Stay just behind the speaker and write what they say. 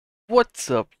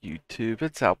What's up YouTube,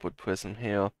 it's Outward Prism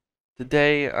here.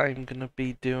 Today I'm gonna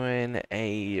be doing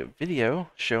a video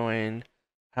showing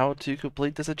how to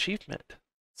complete this achievement.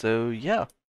 So yeah,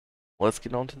 let's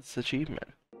get on to this achievement.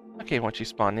 Okay, once you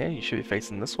spawn in, you should be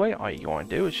facing this way. All you want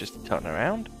to do is just turn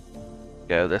around,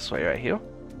 go this way right here.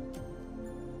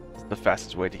 It's the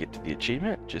fastest way to get to the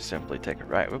achievement, just simply take a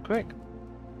right real quick.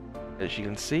 As you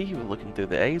can see, we're looking through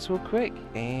the A's real quick,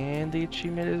 and the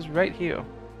achievement is right here.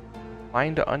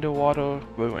 Find the underwater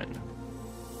ruin.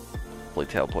 Simply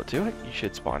teleport to it. You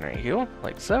should spawn right here,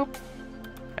 like so.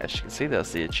 As you can see,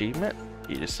 that's the achievement.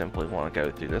 You just simply want to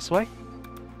go through this way.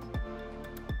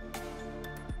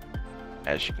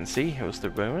 As you can see, here's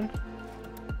the ruin.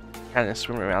 Kind of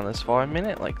swim around this for a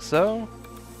minute, like so.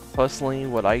 Personally,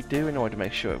 what I do in order to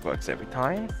make sure it works every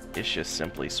time is just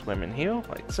simply swim in here,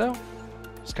 like so.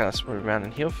 Just kind of swim around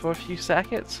in here for a few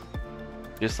seconds.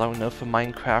 Just long enough for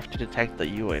Minecraft to detect that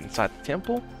you are inside the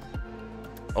temple.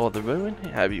 Or the ruin,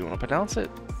 however you want to pronounce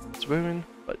it. It's ruin,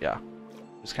 but yeah.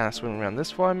 Just kind of swim around this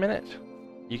for a minute.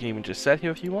 You can even just sit here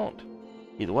if you want.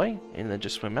 Either way, and then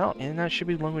just swim out, and that should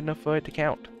be long enough for it to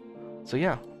count. So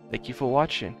yeah, thank you for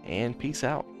watching, and peace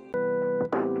out.